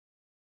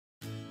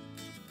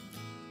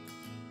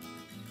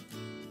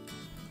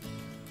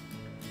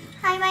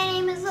Hi, my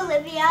name is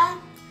Olivia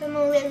from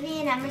Olivia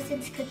and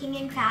Emerson's Cooking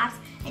and Crafts,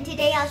 and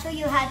today I'll show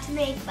you how to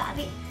make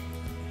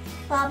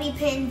bobby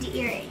pinned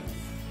earrings.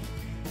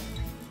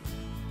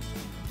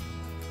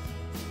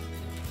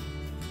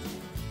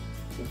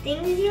 The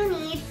things you'll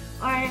need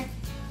are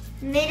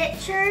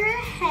miniature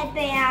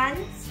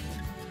headbands,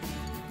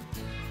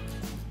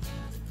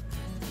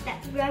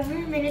 rubber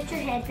miniature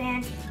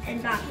headbands,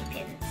 and bobby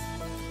pins.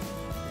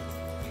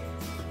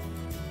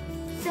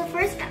 So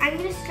first, I'm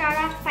going to start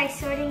off by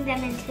sorting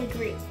them into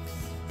groups.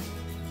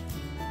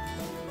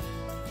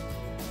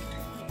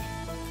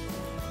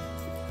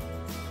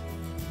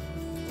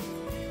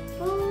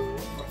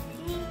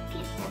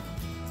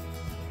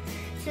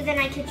 So then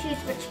I can choose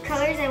which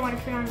colors I want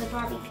to put on the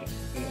bobby pins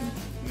in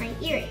my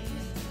earrings.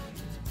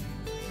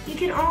 You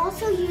can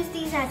also use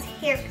these as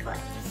hair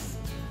clips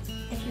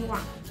if you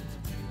want,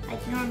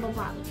 like normal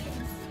bobby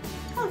pins.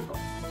 Colorful.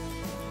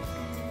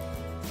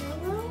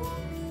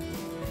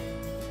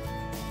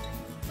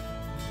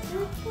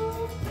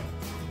 Purple.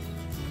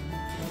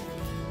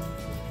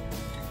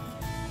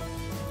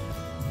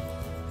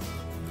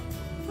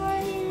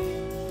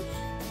 Orange.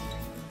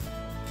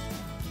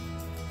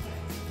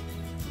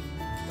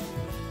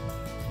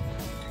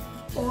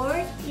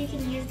 Or you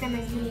can use them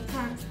as mini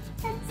pumps.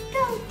 Let's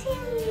go,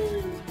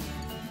 team!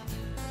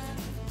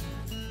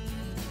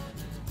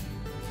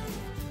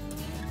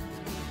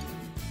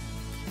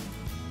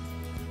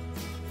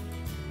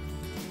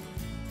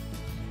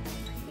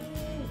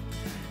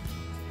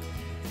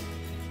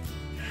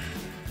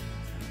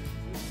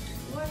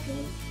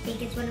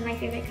 Pink is one of my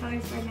favorite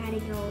colors, so I'm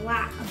adding a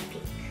lot of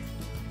pink,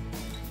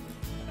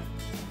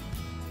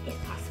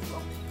 if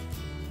possible.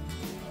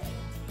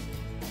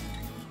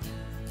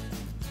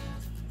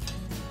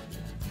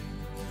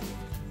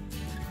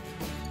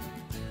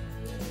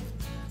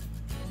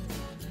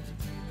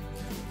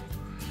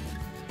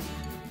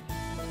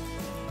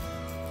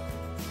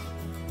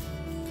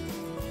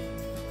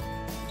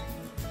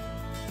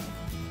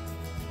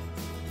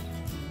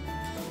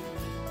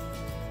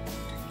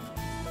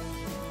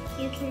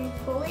 You can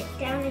pull it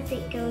down as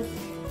it goes,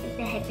 if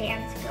the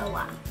headbands go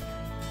up.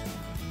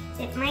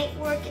 It might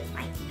work, it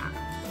might not.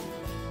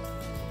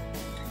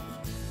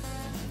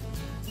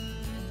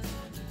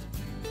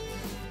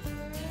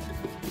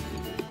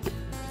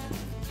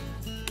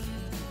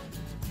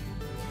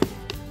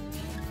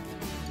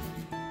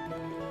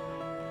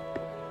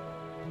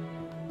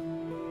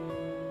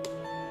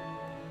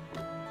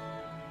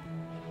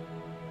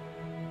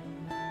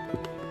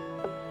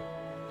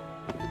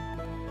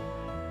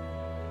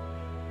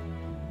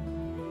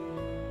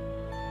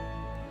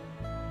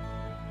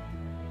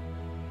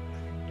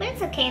 But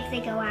it's okay if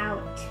they go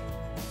out.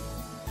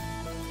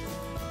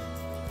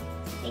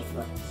 These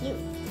look cute.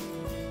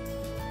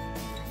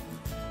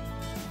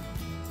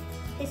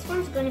 This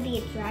one's going to be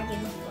a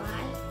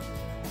dragonfly.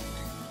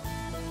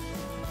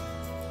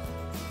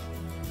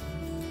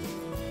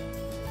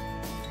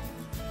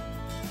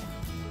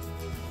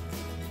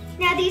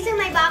 Now these are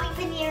my bobby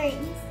pin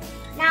earrings.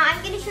 Now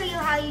I'm going to show you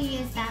how you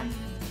use them.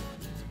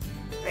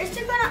 First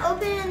you're going to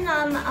open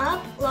them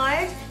up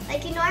large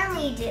like you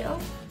normally do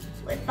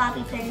with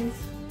bobby pins.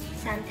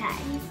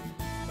 Sometimes,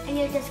 and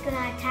you're just going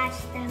to attach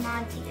them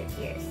onto your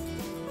ears,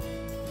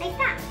 like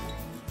that.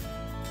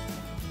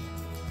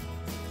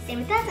 Same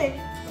with the other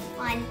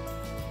one.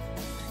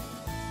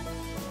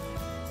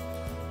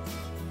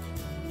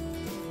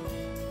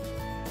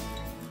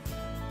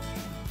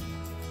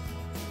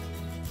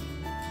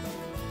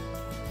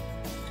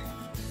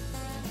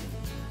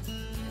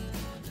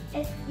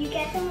 If you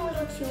get them a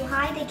little too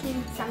high, they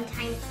can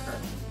sometimes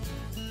hurt.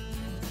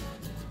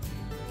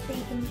 So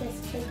you can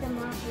just take them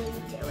off when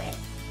you do it.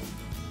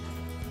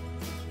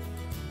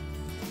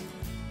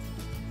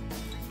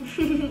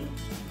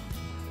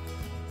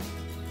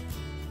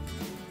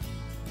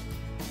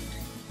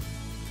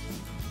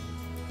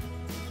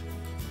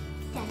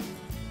 Done.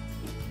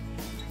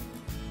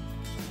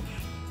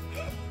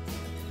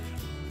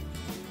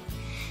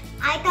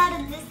 I thought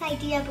of this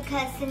idea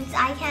because since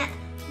I can't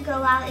go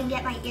out and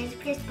get my ears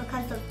pierced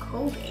because of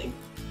COVID,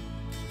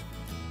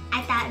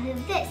 I thought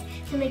of this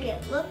to make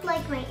it look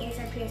like my ears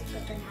are pierced,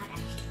 but they're not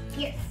actually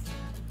pierced.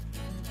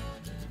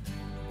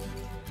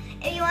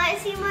 If you want to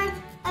see more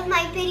of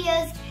my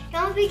videos,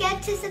 don't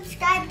forget to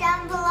subscribe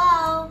down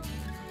below.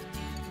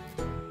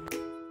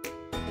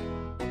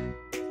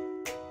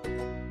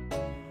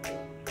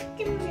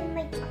 Put them in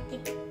my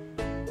pocket.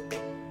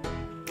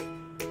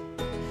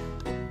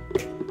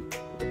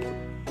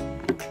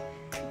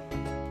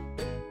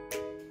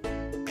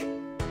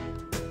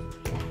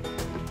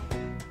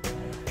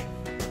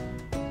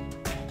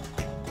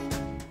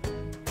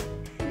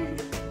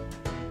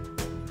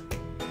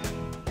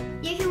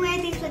 You can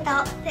wear these with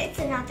outfits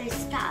and other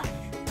stuff.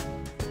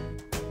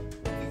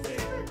 Is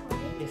this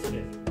recording? Yes, it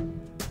is.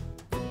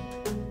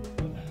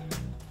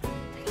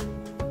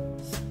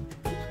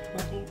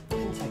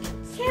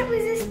 Can't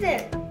resist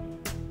it.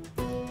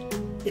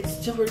 It's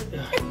still.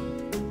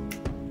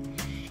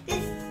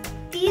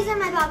 These are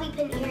my bobby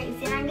pin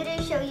earrings, and I'm going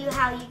to show you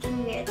how you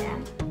can wear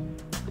them.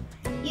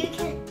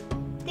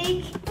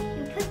 you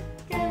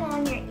put them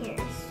on your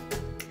ears.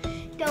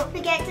 Don't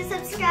forget to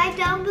subscribe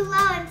down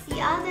below and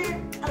see other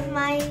of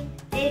my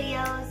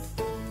videos.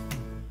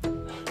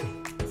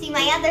 See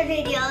my other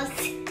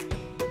videos.